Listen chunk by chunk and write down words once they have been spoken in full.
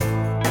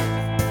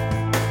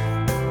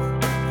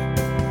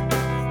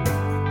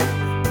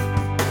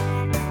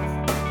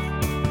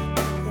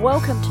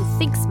Welcome to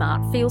Think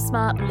Smart, Feel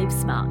Smart, Live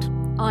Smart.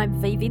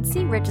 I'm V.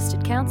 Vinci,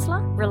 Registered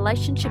Counsellor,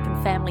 Relationship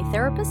and Family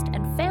Therapist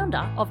and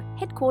founder of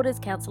Headquarters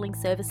Counselling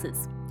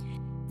Services.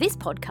 This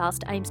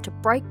podcast aims to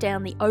break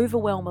down the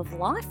overwhelm of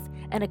life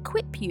and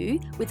equip you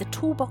with a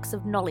toolbox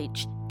of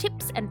knowledge,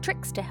 tips and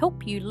tricks to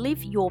help you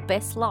live your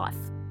best life.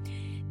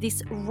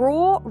 This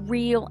raw,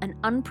 real and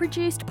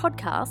unproduced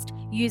podcast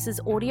uses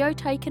audio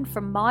taken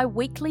from my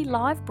weekly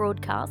live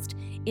broadcast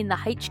in the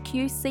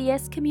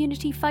HQCS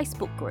Community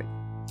Facebook group.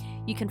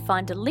 You can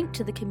find a link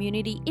to the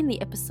community in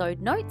the episode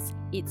notes.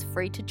 It's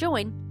free to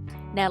join.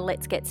 Now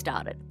let's get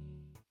started.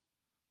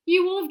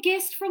 You will have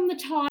guessed from the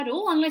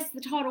title, unless the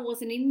title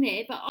wasn't in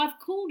there, but I've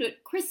called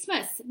it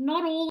Christmas,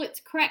 not all it's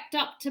cracked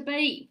up to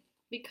be.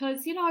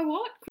 Because you know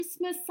what?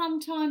 Christmas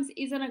sometimes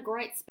isn't a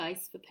great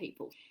space for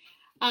people.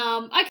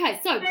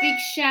 Okay, so big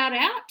shout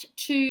out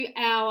to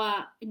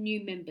our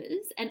new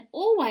members and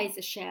always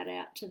a shout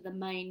out to the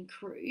main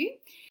crew.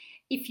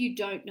 If you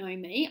don't know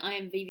me, I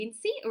am V.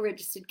 Vinci, a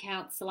registered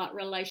counsellor,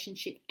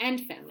 relationship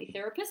and family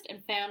therapist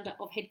and founder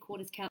of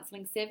Headquarters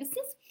Counselling Services,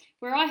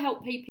 where I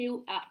help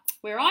people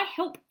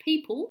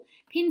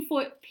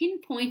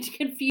pinpoint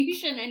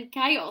confusion and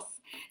chaos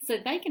so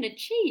they can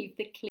achieve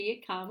the clear,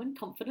 calm and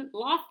confident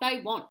life they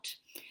want.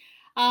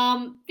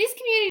 This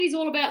community is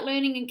all about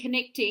learning and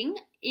connecting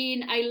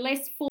in a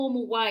less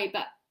formal way,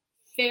 but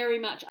very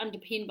much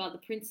underpinned by the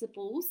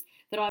principles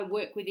that I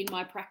work with in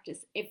my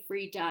practice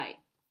every day.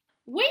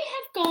 We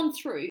have gone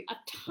through a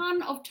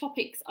ton of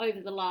topics over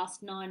the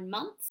last 9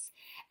 months,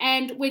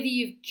 and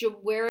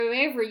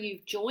wherever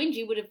you've joined,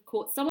 you would have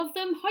caught some of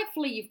them.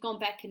 Hopefully you've gone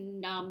back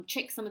and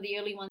checked some of the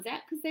early ones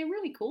out because they're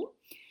really cool.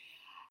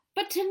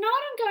 But tonight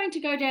I'm going to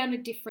go down a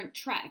different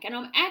track, and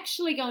I'm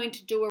actually going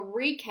to do a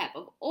recap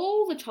of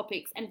all the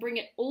topics and bring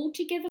it all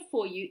together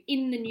for you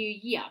in the new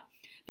year.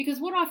 Because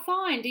what I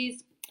find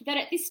is that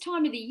at this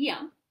time of the year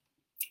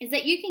is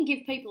that you can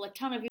give people a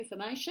ton of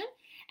information,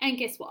 and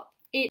guess what?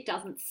 It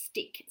doesn't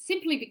stick,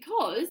 simply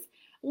because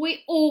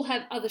we all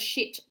have other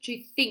shit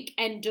to think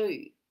and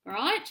do,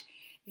 right?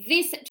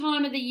 This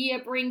time of the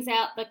year brings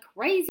out the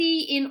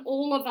crazy in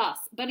all of us.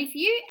 But if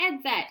you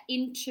add that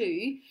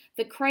into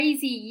the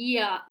crazy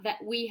year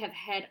that we have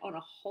had on a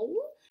whole,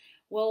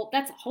 well,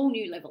 that's a whole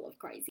new level of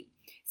crazy.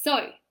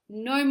 So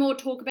no more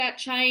talk about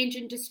change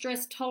and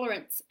distress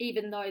tolerance,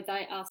 even though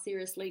they are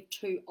seriously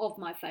two of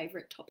my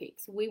favourite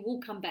topics. We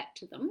will come back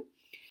to them.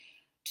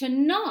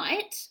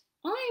 Tonight,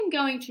 I am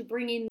going to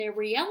bring in the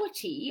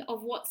reality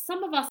of what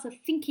some of us are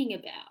thinking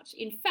about.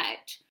 In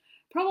fact,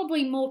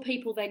 probably more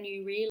people than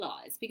you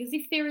realise, because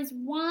if there is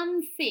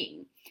one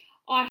thing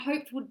I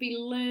hoped would be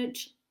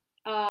learnt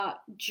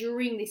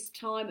during this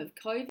time of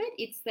COVID,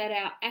 it's that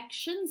our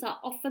actions are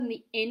often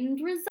the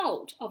end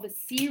result of a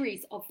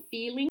series of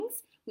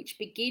feelings which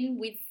begin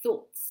with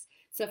thoughts.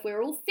 So if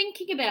we're all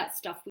thinking about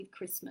stuff with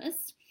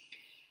Christmas,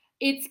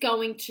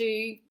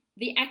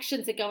 the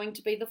actions are going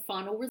to be the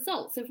final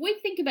result. So if we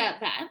think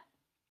about that,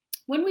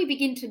 what we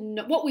begin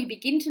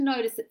to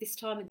notice at this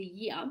time of the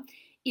year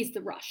is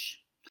the rush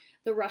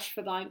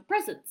for buying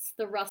presents,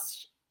 the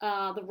rush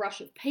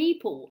of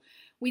people.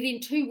 Within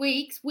 2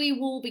 weeks, we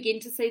will begin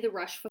to see the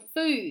rush for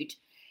food.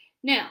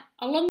 Now,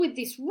 along with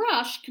this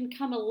rush can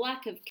come a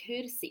lack of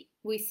courtesy.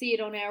 We see it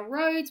on our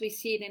roads, we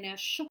see it in our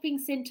shopping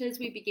centres,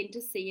 we begin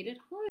to see it at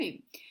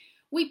home.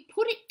 We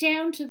put it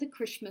down to the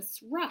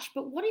Christmas rush,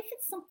 but what if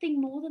it's something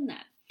more than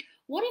that?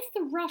 What if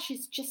the rush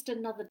is just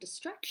another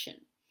distraction?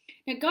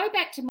 Now, go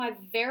back to my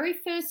very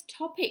first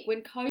topic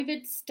when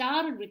COVID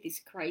started with this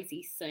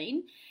crazy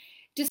scene.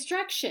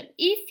 Distraction.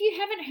 If you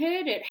haven't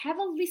heard it, have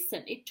a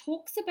listen. It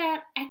talks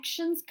about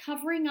actions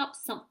covering up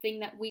something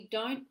that we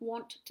don't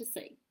want to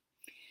see.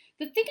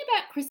 The thing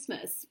about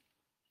Christmas,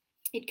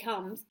 it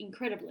comes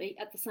incredibly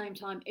at the same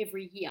time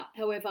every year.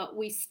 However,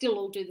 we still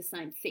all do the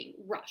same thing,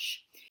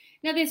 rush.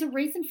 Now, there's a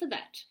reason for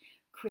that.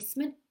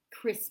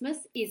 Christmas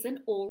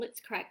isn't all it's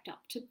cracked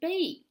up to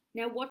be.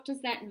 Now, what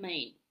does that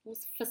mean? Well,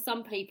 for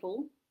some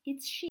people,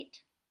 it's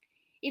shit.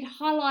 It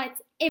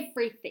highlights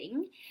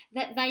everything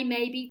that they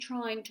may be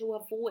trying to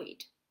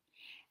avoid.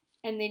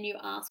 And then you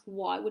ask,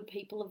 why would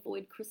people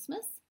avoid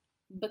Christmas?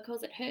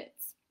 Because it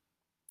hurts.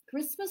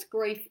 Christmas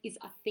grief is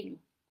a thing.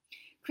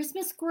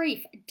 Christmas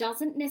grief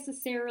doesn't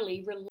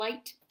necessarily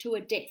relate to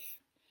a death,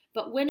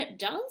 but when it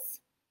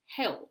does,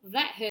 hell,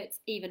 that hurts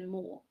even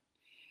more.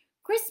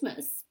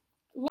 Christmas,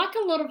 like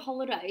a lot of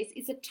holidays,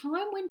 is a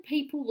time when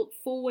people look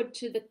forward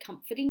to the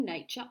comforting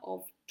nature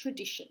of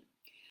tradition.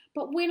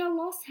 But when a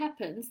loss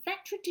happens,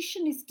 that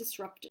tradition is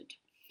disrupted.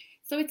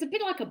 So it's a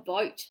bit like a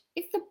boat.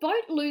 If the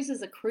boat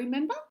loses a crew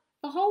member,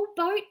 the whole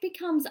boat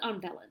becomes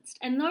unbalanced,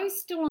 and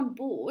those still on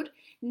board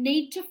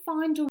need to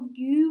find a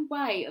new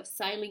way of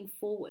sailing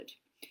forward.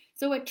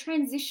 So a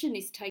transition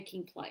is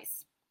taking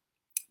place.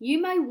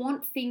 You may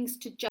want things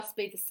to just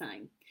be the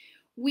same,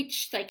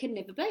 which they can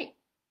never be.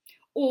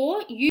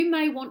 Or you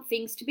may want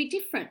things to be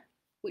different,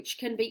 which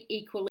can be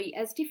equally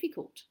as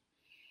difficult.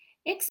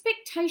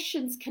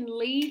 Expectations can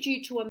lead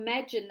you to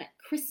imagine that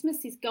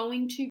Christmas is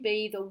going to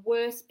be the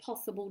worst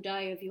possible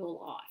day of your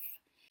life.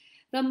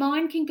 The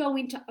mind can go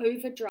into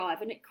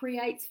overdrive and it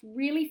creates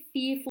really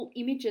fearful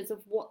images of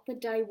what the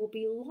day will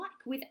be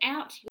like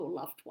without your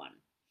loved one.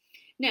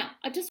 Now,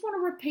 I just want to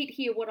repeat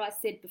here what I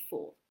said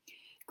before.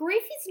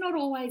 Grief is not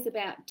always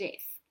about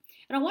death.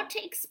 And I want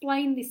to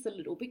explain this a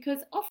little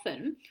because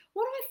often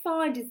what I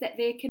find is that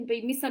there can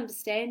be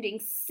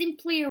misunderstandings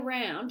simply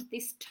around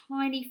this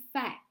tiny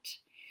fact.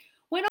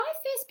 When I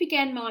first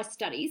began my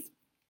studies,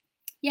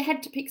 you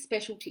had to pick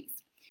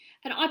specialties.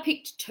 And I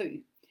picked two: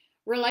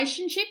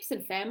 relationships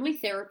and family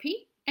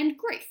therapy and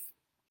grief.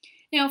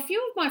 Now, a few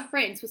of my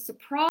friends were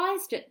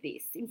surprised at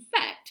this. In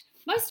fact,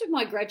 most of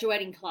my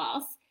graduating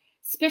class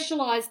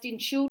specialised in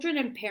children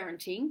and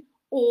parenting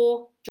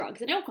or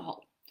drugs and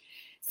alcohol.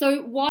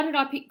 So why did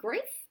I pick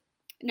grief?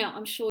 Now,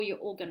 I'm sure you're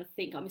all going to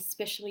think I'm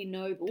especially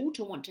noble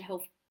to want to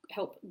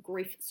help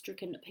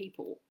grief-stricken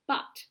people.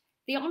 But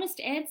the honest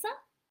answer,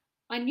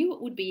 I knew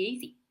it would be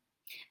easy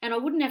and I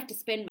wouldn't have to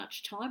spend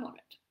much time on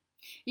it.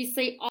 You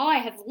see, I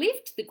have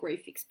lived the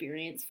grief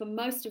experience for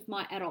most of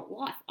my adult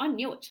life. I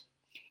knew it.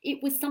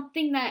 It was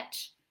something that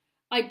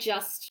I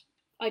just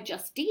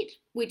did.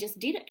 We just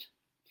did it.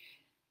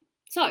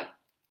 So,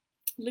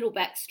 little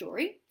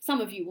backstory.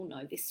 Some of you will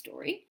know this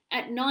story.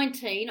 At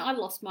 19, I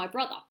lost my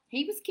brother.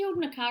 He was killed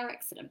in a car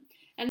accident,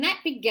 and that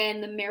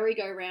began the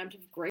merry-go-round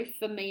of grief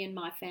for me and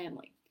my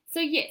family. So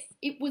yes,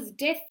 it was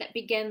death that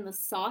began the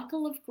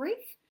cycle of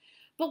grief,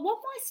 but what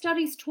my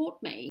studies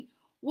taught me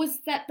was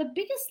that the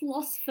biggest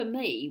loss for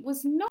me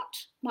was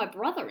not my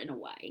brother in a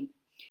way,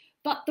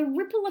 but the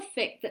ripple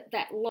effect that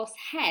that loss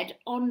had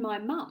on my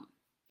mum.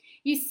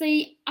 You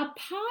see, a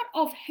part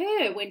of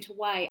her went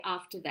away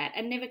after that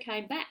and never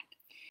came back.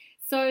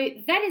 So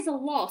that is a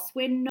loss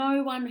where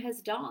no one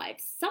has died.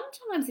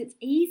 Sometimes it's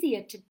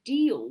easier to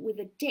deal with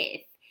a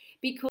death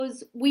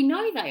because we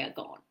know they are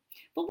gone.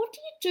 But what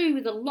do you do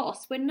with a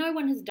loss when no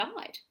one has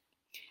died?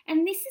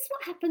 And this is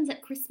what happens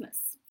at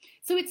Christmas.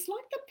 So it's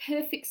like the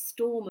perfect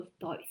storm of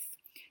both.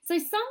 So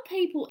some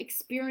people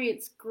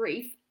experience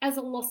grief as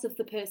a loss of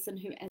the person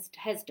who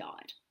has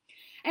died.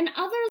 And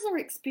others are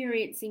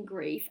experiencing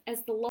grief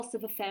as the loss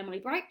of a family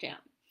breakdown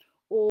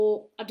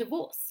or a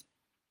divorce,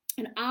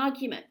 an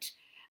argument,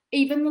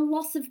 even the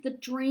loss of the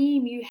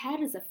dream you had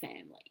as a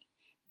family.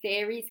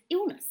 There is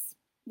illness.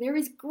 There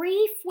is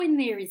grief when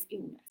there is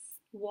illness.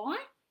 Why?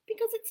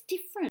 Because it's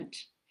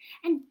different.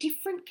 And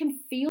different can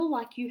feel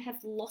like you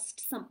have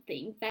lost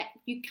something that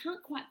you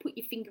can't quite put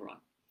your finger on.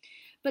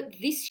 But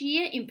this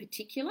year in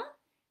particular,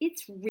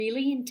 it's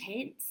really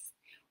intense.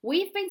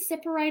 We've been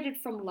separated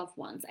from loved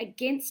ones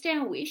against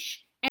our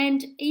wish,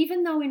 and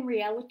even though in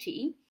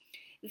reality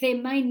there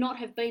may not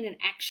have been an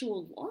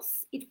actual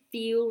loss, it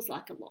feels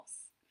like a loss.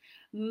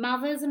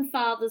 Mothers and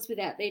fathers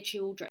without their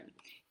children,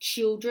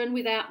 children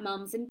without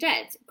mums and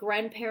dads,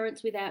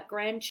 grandparents without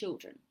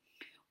grandchildren.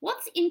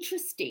 What's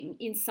interesting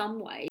in some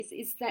ways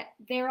is that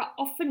there are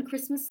often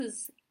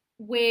Christmases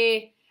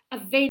where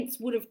events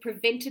would have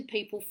prevented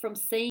people from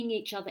seeing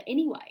each other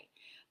anyway.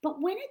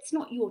 But when it's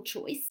not your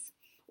choice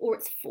or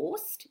it's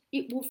forced,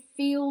 it will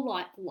feel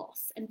like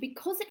loss. And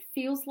because it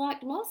feels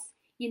like loss,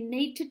 you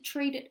need to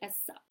treat it as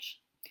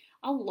such.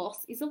 A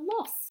loss is a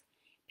loss.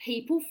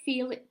 People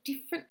feel it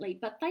differently,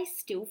 but they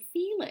still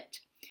feel it.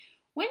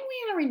 When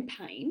we are in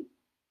pain,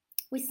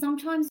 we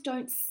sometimes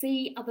don't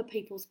see other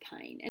people's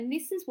pain, and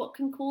this is what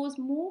can cause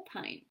more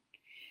pain.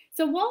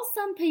 So while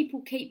some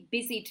people keep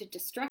busy to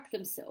distract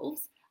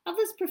themselves,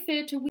 others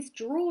prefer to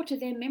withdraw to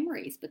their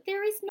memories, but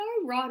there is no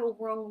right or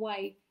wrong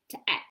way to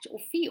act or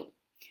feel.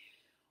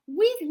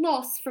 With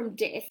loss from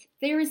death,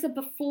 there is a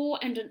before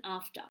and an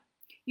after.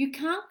 You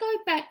can't go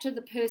back to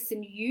the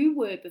person you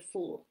were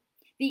before.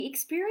 The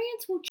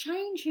experience will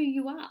change who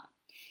you are.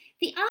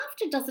 The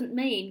after doesn't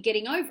mean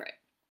getting over it.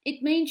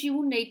 It means you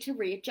will need to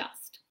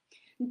readjust.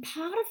 And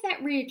part of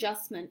that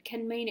readjustment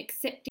can mean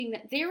accepting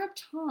that there are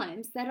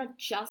times that are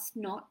just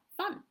not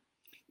fun,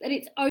 that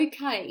it's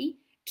okay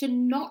to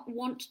not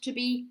want to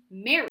be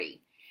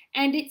merry,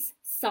 and it's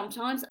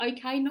sometimes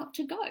okay not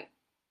to go.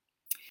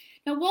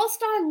 Now,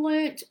 whilst I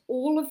learnt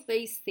all of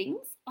these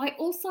things, I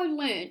also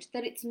learnt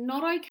that it's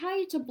not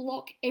okay to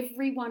block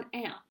everyone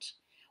out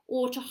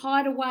or to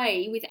hide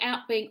away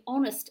without being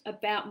honest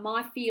about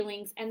my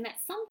feelings, and that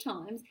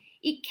sometimes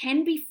it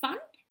can be fun,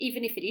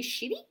 even if it is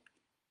shitty.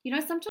 You know,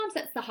 sometimes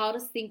that's the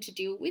hardest thing to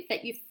deal with,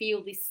 that you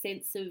feel this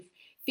sense of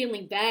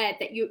feeling bad,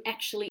 that you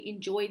actually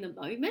enjoy the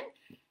moment.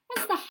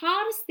 That's the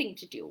hardest thing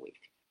to deal with.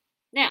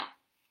 Now,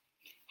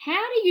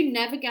 how do you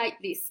navigate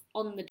this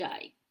on the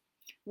day?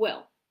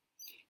 Well,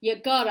 you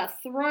gotta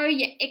throw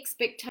your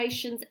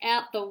expectations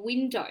out the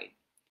window.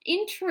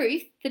 In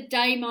truth, the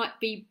day might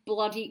be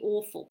bloody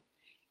awful.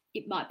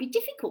 It might be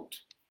difficult.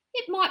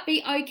 It might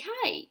be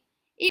okay.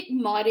 It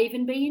might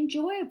even be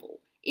enjoyable.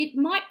 It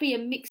might be a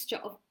mixture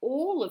of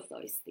all of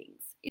those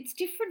things. It's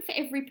different for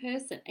every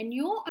person, and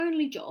your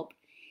only job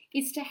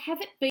is to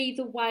have it be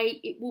the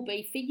way it will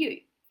be for you.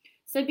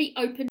 So be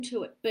open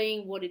to it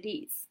being what it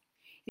is.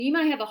 You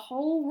may have a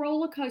whole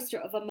roller coaster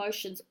of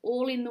emotions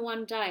all in the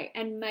one day,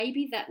 and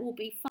maybe that will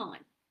be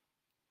fine.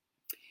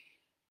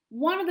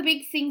 One of the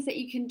big things that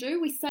you can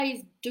do, we say,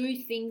 is do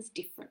things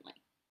differently.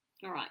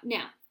 All right,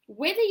 now,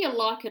 whether you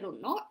like it or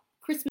not,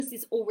 Christmas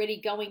is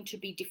already going to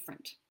be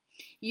different.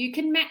 You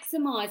can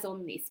maximize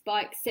on this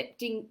by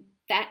accepting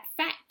that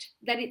fact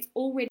that it's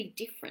already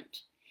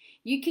different.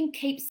 You can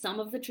keep some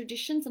of the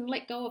traditions and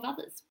let go of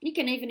others. You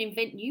can even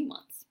invent new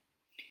ones.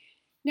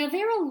 Now,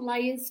 there are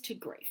layers to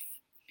grief.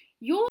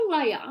 Your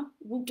layer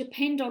will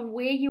depend on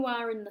where you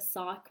are in the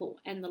cycle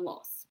and the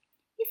loss.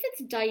 If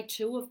it's day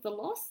 2 of the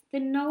loss,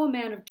 then no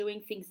amount of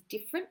doing things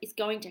different is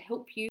going to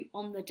help you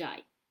on the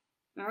day.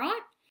 All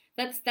right?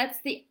 That's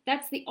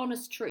the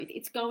honest truth.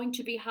 It's going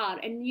to be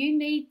hard, and you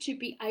need to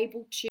be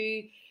able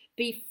to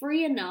be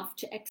free enough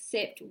to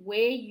accept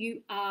where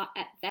you are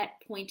at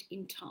that point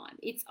in time.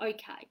 It's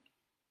okay.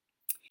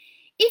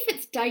 If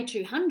it's day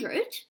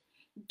 200,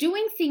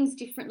 doing things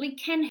differently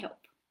can help.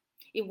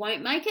 It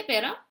won't make it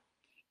better.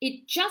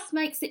 It just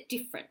makes it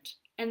different,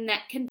 and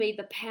that can be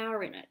the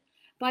power in it.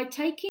 By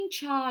taking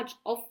charge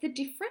of the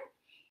different,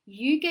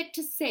 you get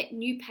to set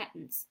new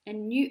patterns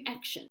and new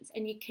actions,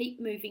 and you keep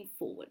moving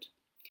forward.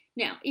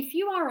 Now, if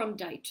you are on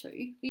day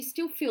 2, you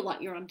still feel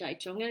like you're on day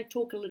 2. I'm going to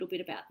talk a little bit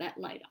about that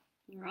later.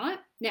 All right.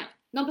 Now,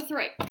 number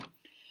 3,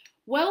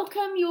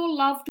 welcome your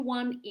loved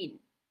one in.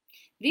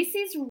 This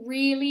is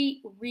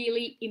really,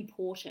 really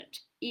important.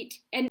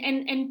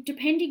 And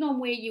depending on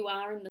where you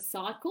are in the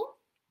cycle,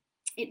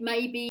 it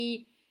may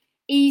be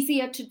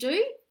easier to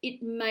do.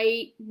 It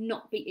may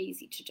not be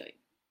easy to do.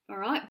 All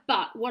right.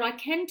 But what I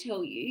can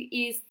tell you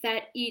is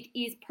that it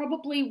is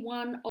probably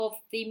one of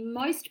the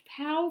most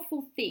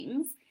powerful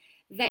things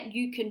that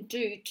you can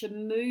do to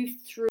move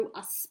through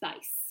a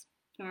space.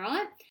 All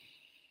right.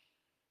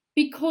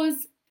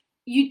 Because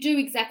you do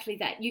exactly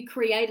that. You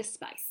create a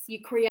space.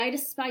 You create a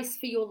space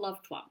for your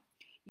loved one.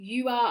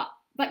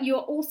 But you're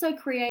also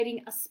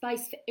creating a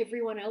space for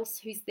everyone else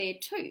who's there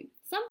too.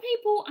 Some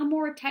people are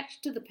more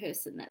attached to the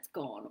person that's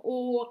gone,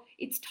 or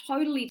it's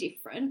totally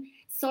different.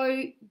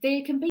 So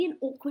there can be an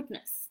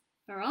awkwardness.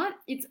 All right.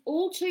 It's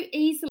all too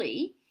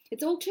easy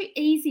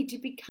to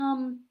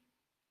become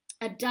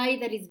a day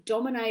that is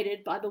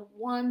dominated by the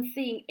one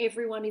thing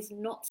everyone is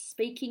not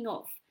speaking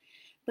of,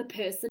 the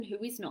person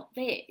who is not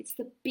there. It's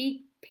the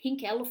big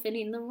pink elephant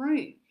in the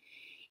room.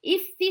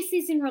 If this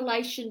is in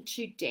relation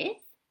to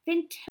death,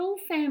 then tell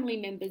family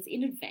members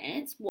in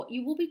advance what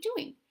you will be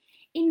doing.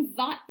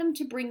 Invite them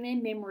to bring their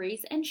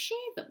memories and share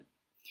them.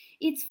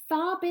 It's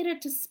far better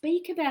to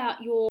speak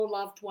about your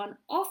loved one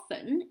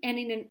often and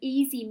in an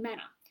easy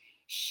manner.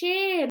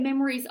 Share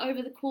memories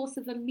over the course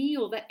of a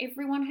meal that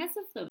everyone has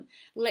of them.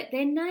 Let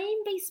their name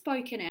be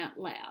spoken out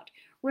loud.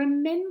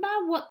 Remember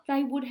what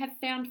they would have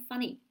found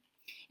funny.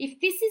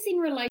 If this is in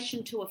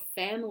relation to a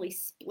family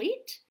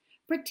split,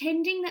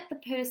 pretending that the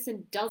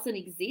person doesn't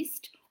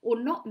exist or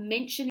not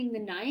mentioning the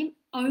name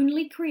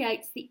only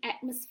creates the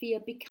atmosphere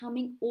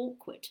becoming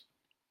awkward.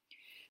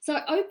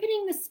 So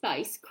opening the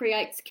space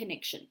creates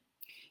connection.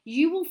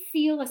 You will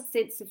feel a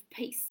sense of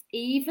peace,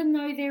 even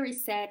though there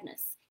is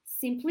sadness,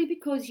 simply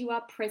because you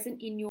are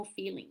present in your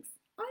feelings.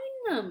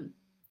 Own them.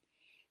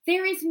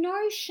 There is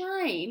no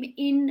shame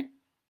in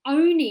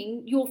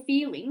owning your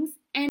feelings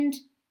and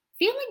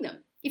feeling them.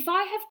 If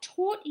I have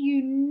taught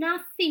you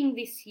nothing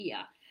this year,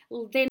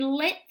 then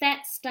let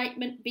that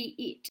statement be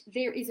it.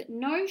 There is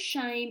no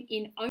shame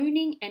in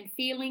owning and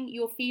feeling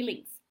your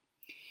feelings.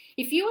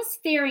 If you are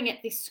staring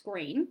at this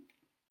screen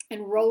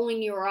and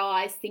rolling your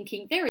eyes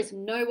thinking, there is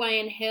no way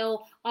in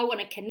hell I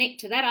want to connect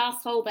to that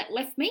asshole that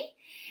left me,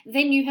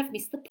 then you have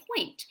missed the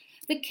point.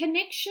 The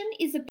connection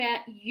is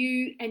about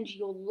you and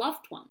your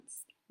loved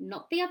ones,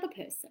 not the other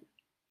person.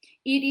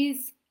 It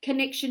is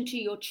connection to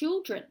your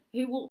children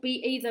who will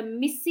be either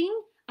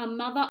missing a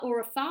mother or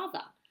a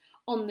father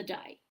on the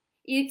day.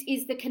 It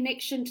is the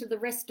connection to the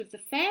rest of the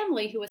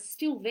family who are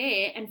still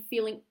there and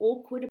feeling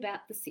awkward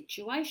about the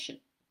situation.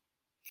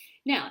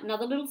 Now,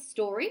 another little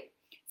story.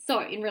 So,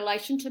 in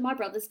relation to my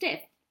brother's death.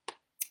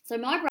 So,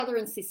 my brother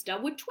and sister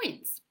were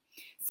twins.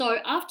 So,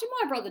 after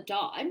my brother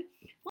died,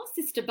 my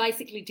sister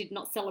basically did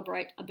not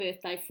celebrate a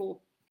birthday for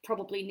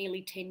probably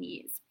nearly 10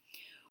 years.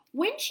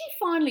 When she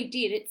finally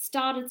did, it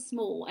started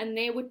small and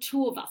there were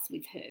 2 of us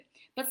with her.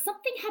 But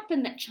something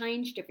happened that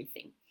changed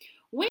everything.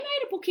 We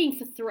made a booking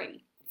for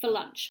 3 for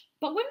lunch,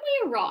 but when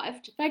we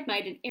arrived, they'd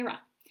made an error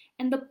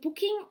and the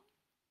booking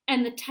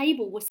and the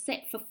table was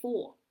set for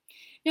 4.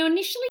 Now,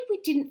 initially we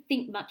didn't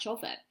think much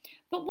of it,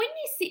 but when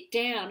you sit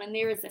down and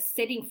there is a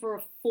setting for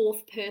a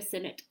 4th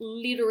person, it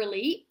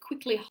literally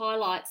quickly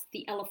highlights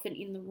the elephant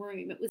in the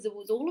room. It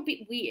was all a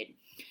bit weird.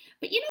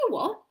 But you know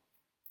what?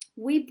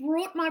 We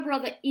brought my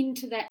brother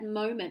into that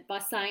moment by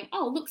saying,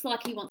 oh, looks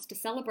like he wants to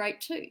celebrate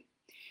too.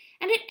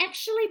 And it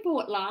actually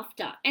brought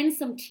laughter and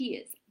some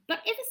tears.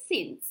 But ever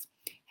since,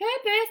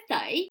 her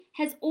birthday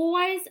has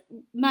always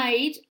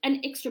made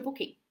an extra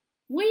booking.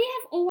 We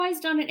have always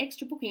done an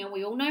extra booking and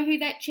we all know who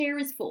that chair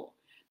is for.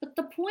 But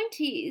the point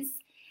is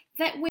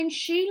that when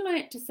she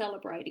learnt to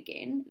celebrate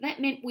again, that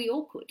meant we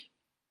all could.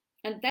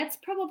 And that's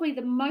probably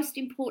the most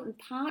important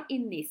part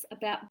in this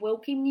about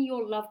welcoming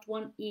your loved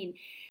one in.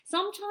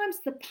 Sometimes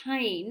the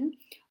pain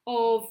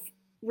of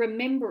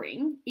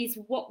remembering is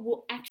what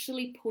will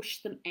actually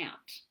push them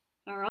out.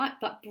 All right.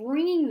 But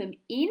bringing them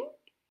in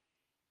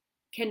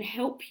can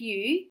help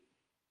you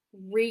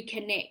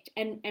reconnect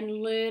and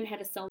learn how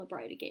to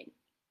celebrate again.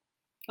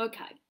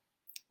 Okay.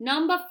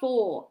 Number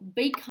 4,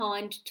 be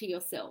kind to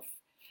yourself.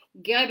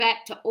 Go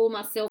back to all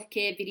my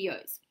self-care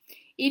videos.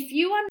 If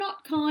you are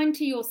not kind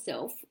to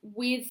yourself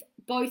with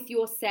both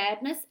your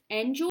sadness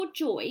and your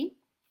joy,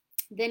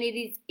 then it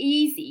is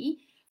easy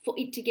for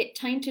it to get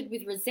tainted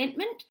with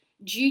resentment,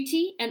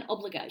 duty, and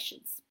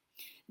obligations.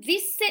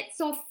 This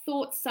sets off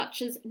thoughts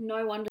such as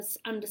no one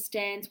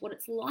understands what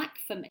it's like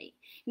for me.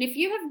 And if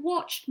you have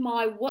watched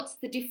my What's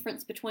the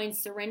Difference Between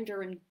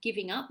Surrender and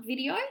Giving Up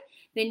video,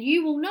 then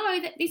you will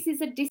know that this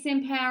is a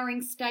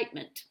disempowering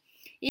statement.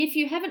 If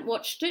you haven't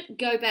watched it,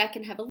 go back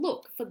and have a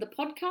look. For the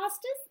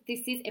podcasters,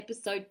 this is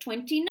episode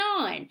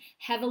 29.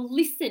 Have a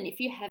listen if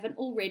you haven't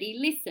already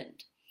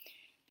listened.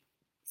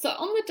 So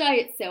on the day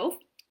itself,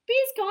 be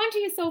as kind to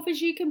yourself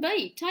as you can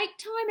be. Take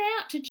time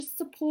out to just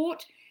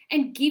support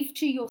and give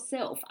to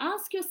yourself.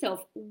 Ask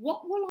yourself,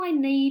 what will I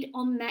need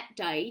on that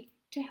day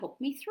to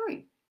help me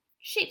through?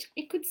 Shit,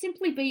 it could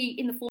simply be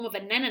in the form of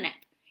a nana nap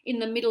in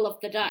the middle of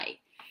the day.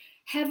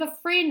 Have a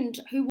friend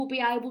who will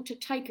be able to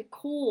take a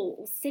call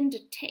or send a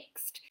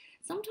text.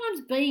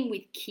 Sometimes being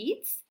with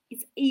kids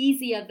is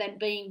easier than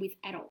being with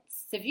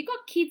adults. So if you've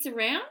got kids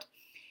around,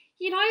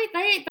 you know,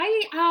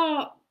 they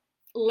are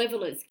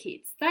levelers,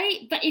 kids.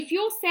 But if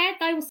you're sad,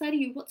 they will say to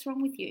you, what's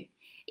wrong with you?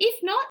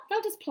 If not,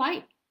 they'll just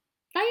play.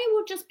 They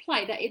will just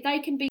play. They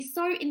can be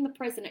so in the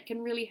present, it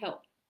can really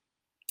help.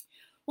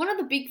 One of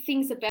the big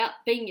things about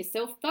being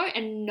yourself, though,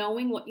 and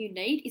knowing what you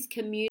need is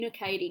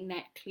communicating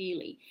that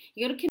clearly.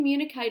 You got to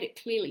communicate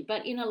it clearly,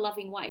 but in a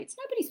loving way. It's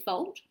nobody's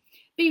fault.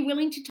 Be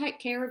willing to take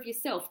care of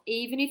yourself,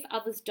 even if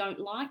others don't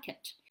like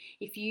it.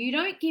 If you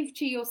don't give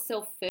to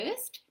yourself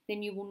first,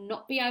 then you will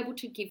not be able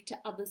to give to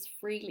others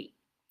freely.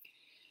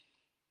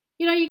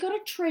 You know, you've got to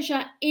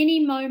treasure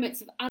any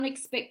moments of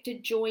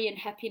unexpected joy and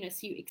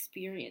happiness you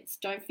experience.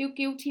 Don't feel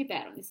guilty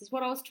about them. This is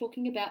what I was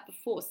talking about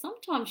before.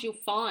 Sometimes you'll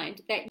find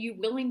that you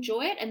will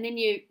enjoy it and then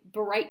you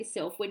berate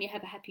yourself when you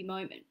have a happy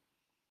moment.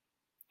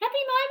 Happy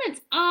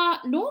moments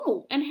are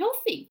normal and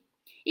healthy.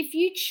 If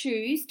you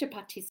choose to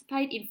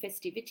participate in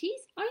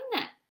festivities, own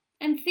that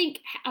and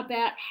think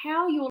about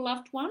how your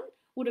loved one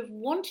would have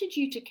wanted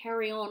you to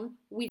carry on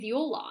with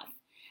your life.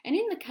 And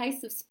in the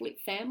case of split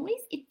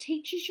families, it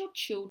teaches your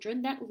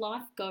children that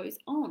life goes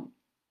on.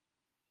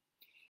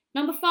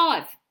 Number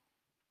 5,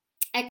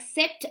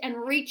 accept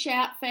and reach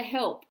out for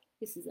help.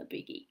 This is a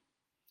biggie.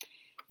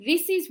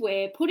 This is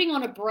where putting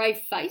on a brave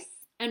face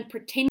and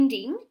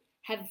pretending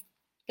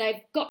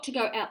they've got to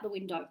go out the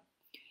window.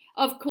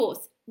 Of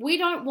course, we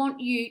don't want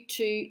you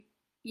to,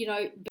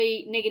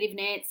 be negative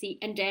Nancy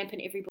and dampen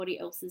everybody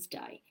else's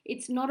day.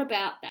 It's not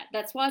about that.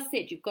 That's why I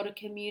said you've got to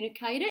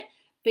communicate it,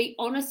 be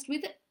honest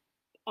with it,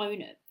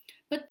 own it.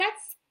 But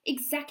that's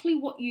exactly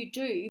what you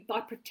do by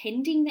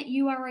pretending that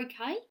you are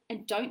okay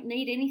and don't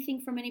need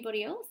anything from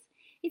anybody else.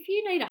 If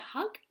you need a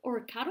hug or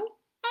a cuddle,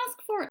 ask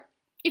for it.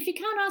 If you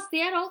can't ask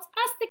the adults,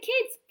 ask the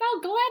kids.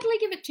 They'll gladly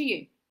give it to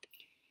you.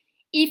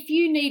 If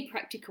you need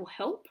practical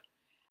help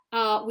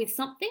with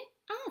something,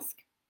 ask.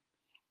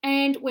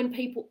 And when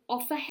people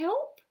offer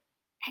help,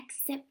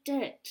 accept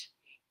it.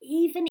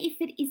 Even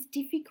if it is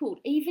difficult,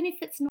 even if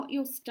it's not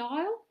your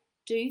style,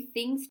 do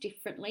things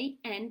differently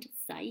and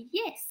say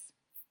yes.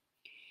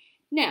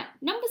 Now,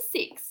 number 6.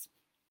 This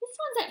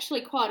one's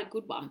actually quite a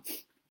good one.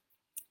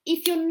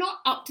 If you're not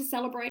up to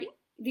celebrating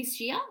this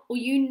year or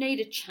you need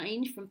a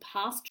change from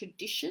past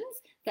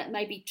traditions that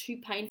may be too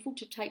painful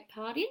to take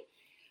part in,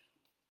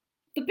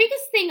 the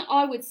biggest thing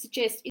I would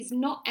suggest is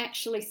not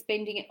actually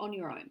spending it on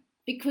your own,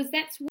 because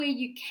that's where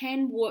you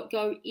can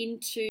go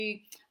into,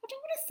 I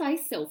don't want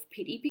to say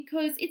self-pity,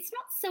 because it's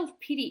not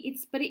self-pity,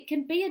 but it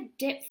can be a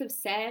depth of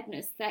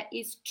sadness that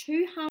is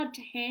too hard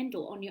to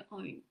handle on your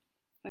own.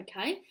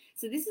 Okay,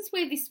 so this is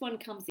where this one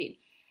comes in.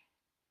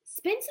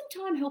 Spend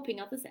some time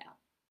helping others out.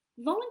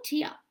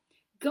 Volunteer.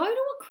 Go to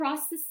a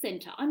crisis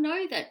centre. I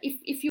know that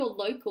if you're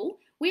local,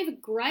 we have a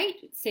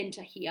great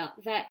centre here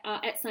that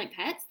at St.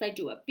 Pat's, they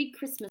do a big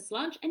Christmas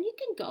lunch and you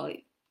can go.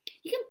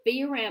 You can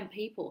be around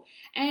people.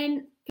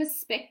 And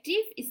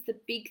perspective is the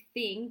big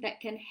thing that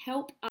can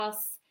help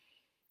us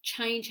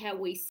change how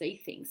we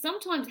see things.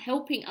 Sometimes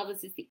helping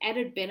others is the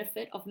added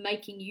benefit of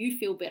making you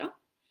feel better.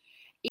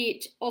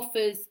 It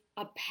offers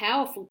a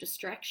powerful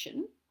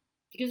distraction,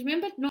 because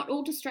remember, not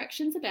all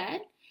distractions are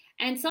bad,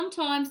 and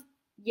sometimes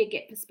you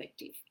get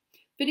perspective.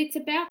 But it's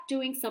about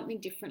doing something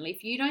differently.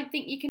 If you don't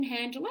think you can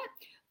handle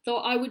it, so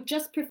I would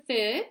just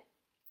prefer,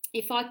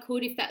 if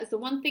that was the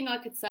one thing I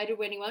could say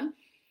to anyone,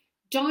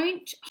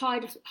 don't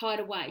hide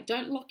away.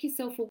 Don't lock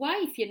yourself away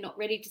if you're not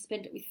ready to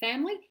spend it with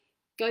family.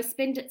 Go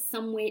spend it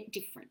somewhere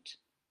different.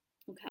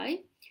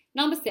 Okay?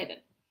 Number 7,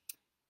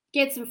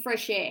 get some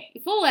fresh air.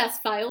 If all else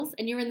fails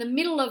and you're in the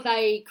middle of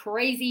a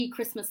crazy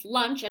Christmas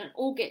lunch and it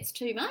all gets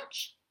too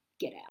much,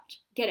 get out.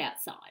 Get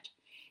outside.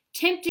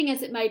 Tempting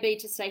as it may be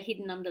to stay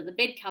hidden under the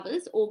bed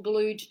covers or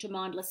glued to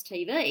mindless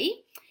TV,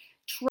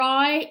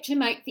 Try to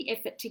make the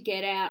effort to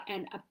get out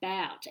and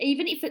about,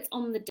 even if it's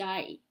on the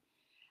day.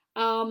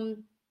 Try,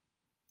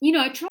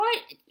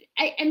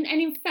 and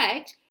in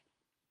fact,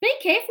 be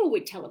careful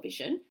with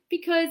television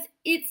because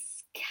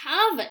it's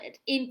covered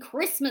in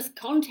Christmas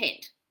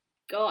content.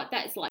 God,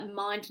 that is like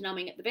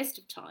mind-numbing at the best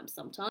of times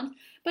sometimes.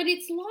 But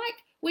it's like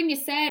when you're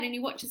sad and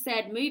you watch a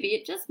sad movie,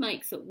 it just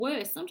makes it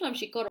worse.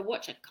 Sometimes you've got to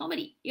watch a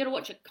comedy. You've got to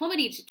watch a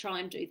comedy to try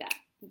and do that,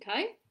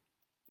 okay?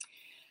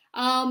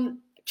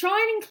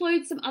 Try and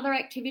include some other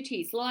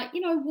activities like,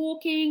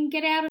 walking,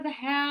 get out of the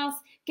house,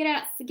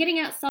 getting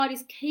outside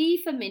is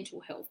key for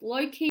mental health.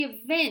 Low-key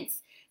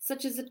events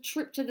such as a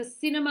trip to the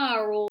cinema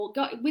or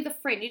go with a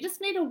friend. You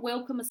just need a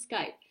welcome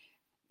escape.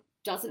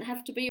 Doesn't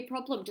have to be a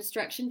problem.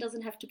 Distraction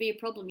doesn't have to be a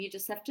problem. You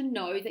just have to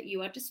know that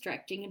you are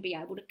distracting and be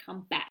able to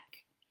come back.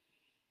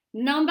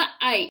 Number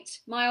 8,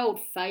 my old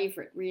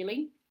favourite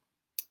really.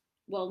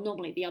 Well,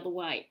 normally the other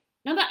way.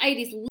 Number 8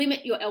 is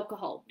limit your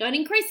alcohol. Don't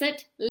increase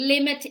it,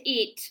 limit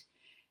it.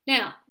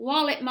 Now,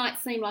 while it might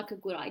seem like a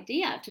good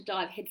idea to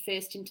dive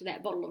headfirst into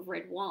that bottle of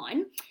red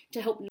wine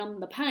to help numb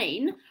the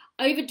pain,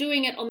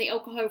 overdoing it on the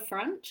alcohol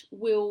front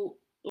will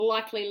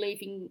likely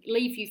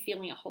leave you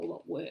feeling a whole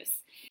lot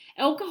worse.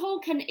 Alcohol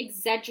can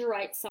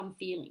exaggerate some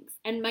feelings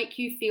and make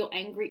you feel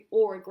angry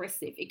or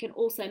aggressive. It can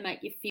also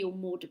make you feel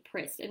more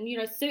depressed. And,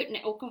 certain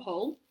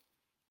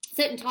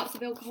types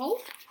of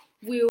alcohol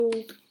will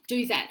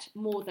do that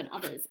more than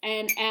others.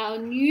 And our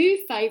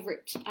new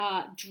favourite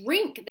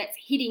drink that's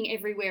hitting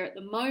everywhere at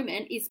the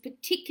moment is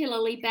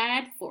particularly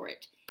bad for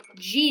it.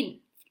 Gin.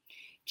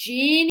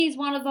 Gin is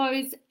one of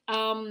those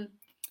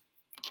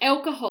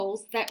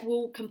alcohols that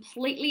will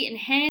completely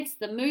enhance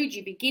the mood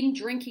you begin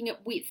drinking it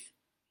with.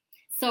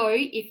 So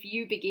if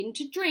you begin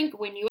to drink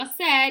when you are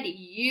sad,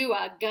 you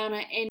are going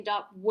to end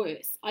up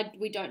worse.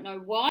 We don't know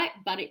why,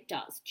 but it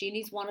does. Gin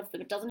is one of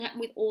them. It doesn't happen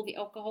with all the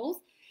alcohols,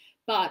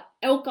 but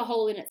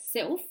alcohol in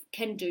itself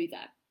can do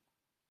that.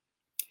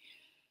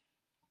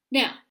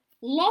 Now,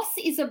 loss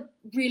is a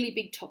really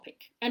big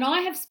topic, and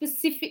I have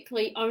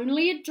specifically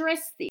only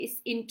addressed this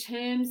in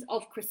terms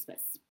of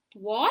Christmas.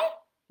 Why?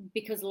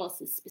 Because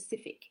loss is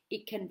specific.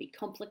 It can be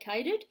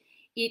complicated.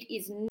 It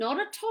is not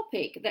a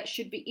topic that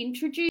should be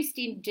introduced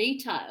in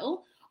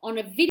detail on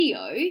a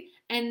video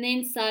and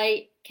then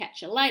say,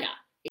 catch you later.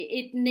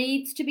 It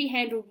needs to be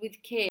handled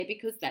with care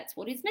because that's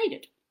what is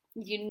needed.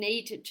 You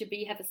need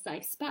to have a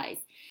safe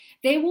space.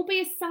 There will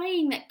be a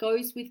saying that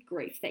goes with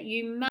grief that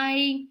you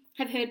may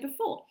have heard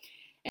before,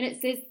 and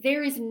it says,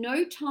 there is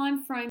no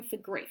time frame for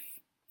grief.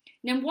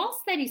 Now,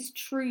 whilst that is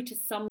true to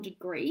some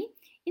degree,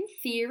 in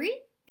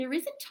theory, there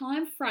is a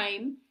time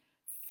frame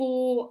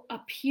for a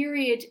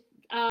period.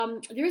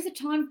 There is a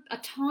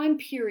time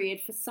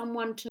period for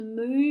someone to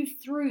move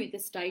through the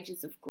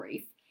stages of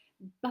grief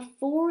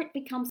before it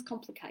becomes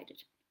complicated.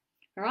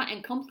 All right,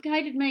 and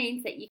complicated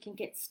means that you can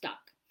get stuck.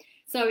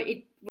 So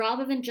it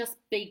rather than just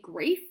be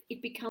grief,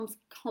 it becomes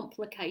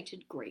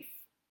complicated grief.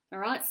 All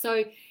right,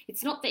 so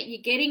it's not that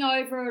you're getting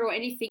over it or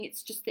anything,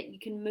 it's just that you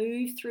can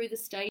move through the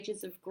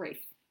stages of grief.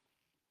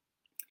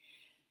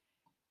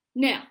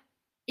 Now,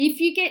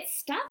 if you get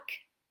stuck,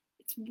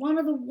 it's one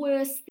of the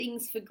worst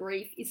things for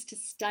grief is to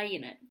stay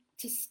in it,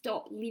 to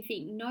stop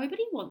living.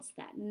 Nobody wants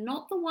that.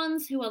 Not the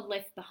ones who are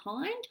left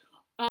behind,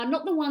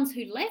 not the ones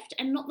who left,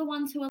 and not the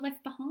ones who are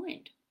left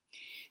behind.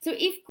 So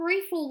if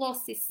grief or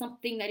loss is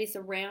something that is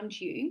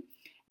around you,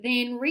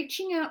 then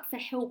reaching out for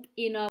help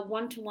in a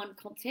one-to-one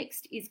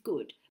context is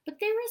good. But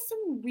there are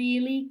some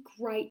really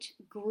great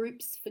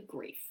groups for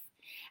grief.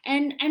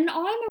 And I'm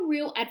a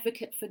real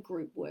advocate for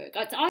group work.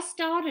 I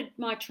started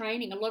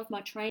a lot of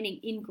my training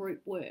in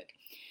group work.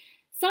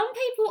 Some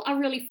people are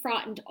really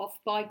frightened off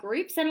by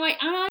groups, and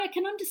I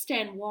can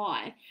understand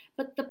why,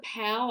 but the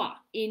power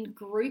in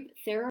group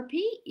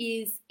therapy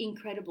is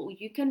incredible.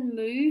 You can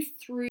move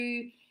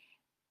through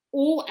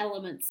all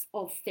elements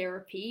of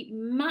therapy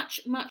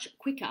much, much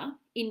quicker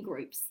in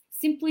groups,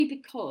 simply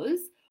because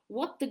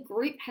what the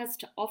group has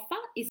to offer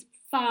is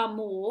far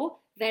more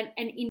than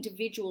an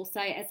individual,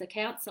 say as a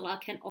counsellor,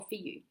 can offer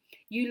you.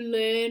 You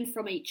learn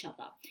from each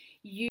other.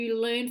 You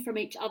learn from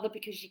each other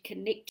because you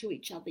connect to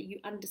each other. You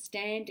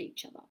understand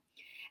each other.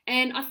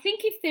 And I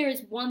think if there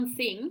is one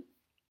thing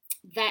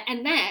that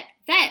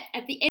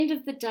at the end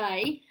of the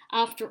day,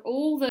 after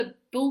all the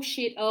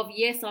bullshit of,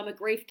 yes, I'm a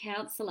grief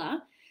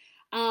counsellor,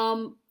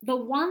 the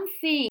one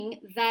thing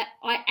that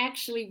I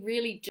actually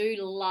really do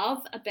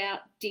love about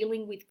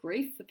dealing with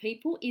grief for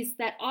people is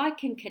that I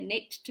can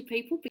connect to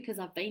people because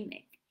I've been there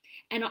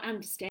and I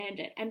understand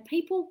it. And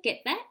people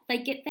get that. They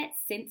get that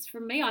sense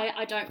from me.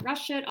 I don't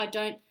rush it.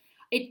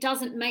 It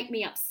doesn't make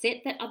me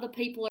upset that other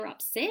people are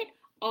upset.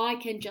 I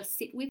can just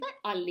sit with it.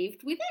 I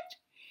lived with it.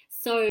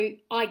 So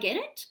I get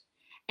it.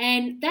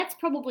 And that's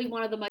probably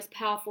one of the most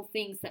powerful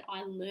things that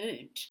I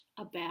learned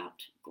about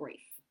grief.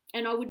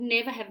 And I would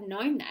never have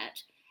known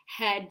that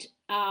had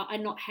I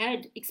not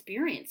had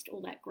experienced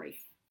all that grief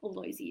all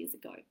those years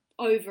ago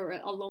over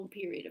a long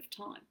period of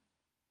time.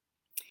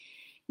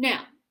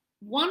 Now,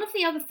 one of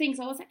the other things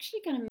I was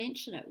actually going to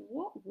mention it.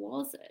 What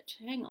was it?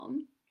 Hang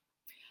on.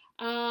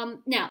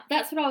 Now,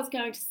 that's what I was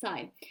going to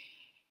say.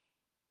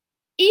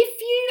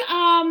 If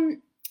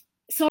you,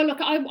 so look,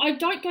 I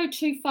don't go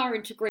too far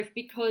into grief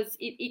because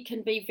it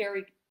can be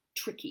very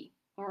tricky.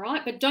 All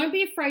right, but don't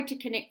be afraid to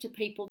connect to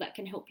people that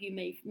can help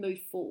you move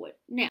forward.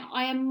 Now,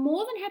 I am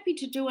more than happy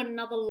to do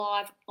another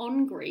live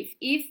on grief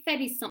if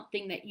that is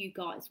something that you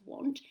guys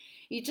want.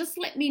 You just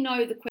let me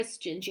know the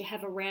questions you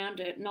have around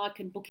it, and I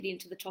can book it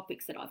into the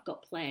topics that I've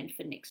got planned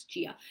for next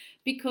year.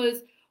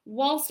 Because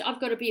whilst I've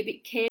got to be a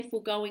bit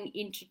careful going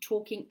into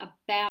talking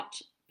about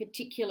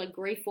particular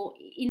grief or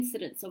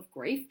incidents of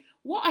grief,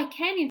 what I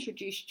can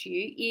introduce to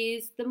you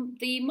is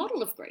the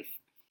model of grief,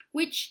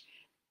 which,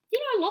 you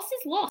know, loss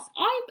is loss.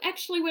 I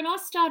actually, when I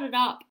started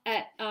up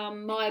at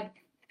my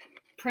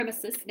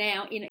premises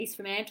now in East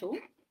Fremantle,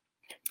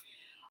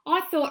 I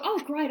thought, oh,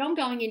 great, I'm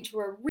going into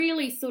a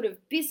really sort of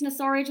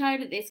business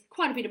orientated. There's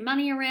quite a bit of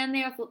money around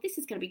there. I thought, this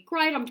is going to be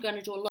great. I'm going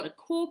to do a lot of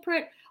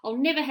corporate. I'll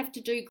never have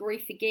to do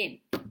grief again.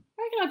 I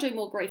reckon I do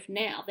more grief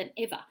now than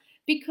ever,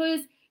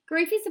 because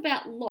grief is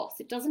about loss.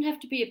 It doesn't have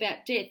to be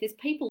about death. There's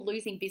people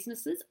losing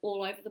businesses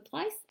all over the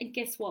place. And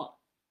guess what?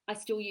 I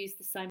still use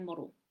the same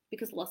model,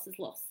 because loss is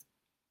loss.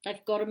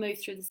 They've got to move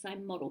through the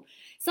same model.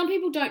 Some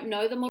people don't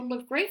know the model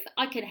of grief.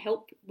 I can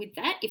help with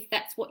that. If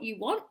that's what you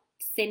want,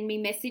 send me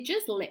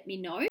messages, let me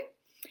know.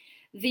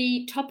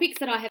 The topics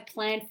that I have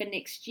planned for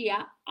next year,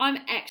 I'm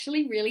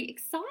actually really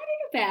excited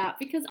about,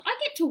 because I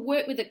get to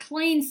work with a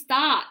clean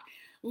start.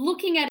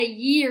 Looking at a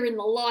year in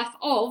the life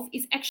of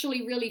is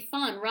actually really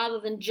fun, rather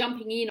than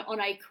jumping in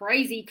on a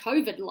crazy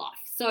COVID life.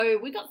 So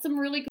we got some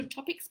really good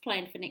topics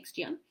planned for next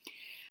year.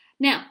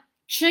 Now,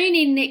 tune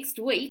in next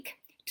week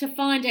to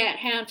find out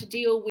how to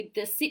deal with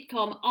the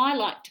sitcom I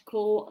like to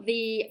call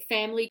the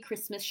Family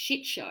Christmas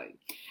Shit Show.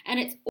 And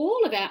it's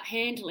all about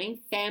handling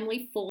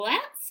family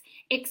fallouts,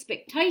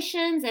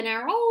 expectations, and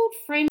our old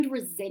friend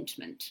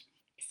resentment.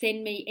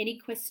 Send me any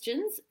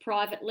questions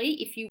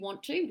privately if you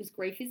want to, because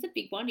grief is a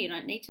big one. You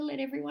don't need to let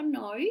everyone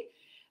know,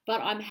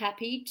 but I'm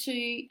happy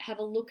to have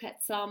a look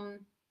at some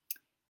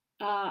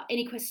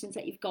any questions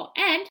that you've got.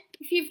 And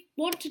if you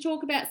want to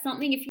talk about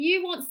something, if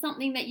you want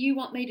something that you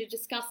want me to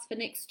discuss for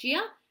next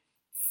year,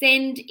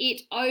 send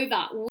it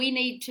over. We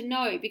need to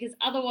know, because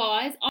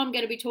otherwise I'm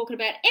going to be talking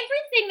about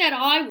everything that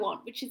I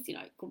want, which is, you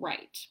know,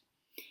 great.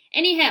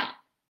 Anyhow,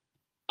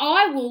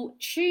 I will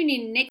tune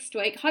in next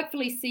week,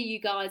 hopefully see you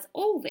guys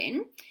all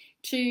then,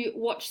 to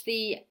watch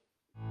the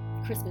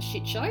Christmas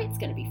Shit Show. It's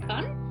going to be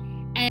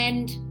fun,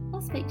 and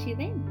I'll speak to you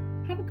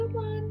then. Have a good one.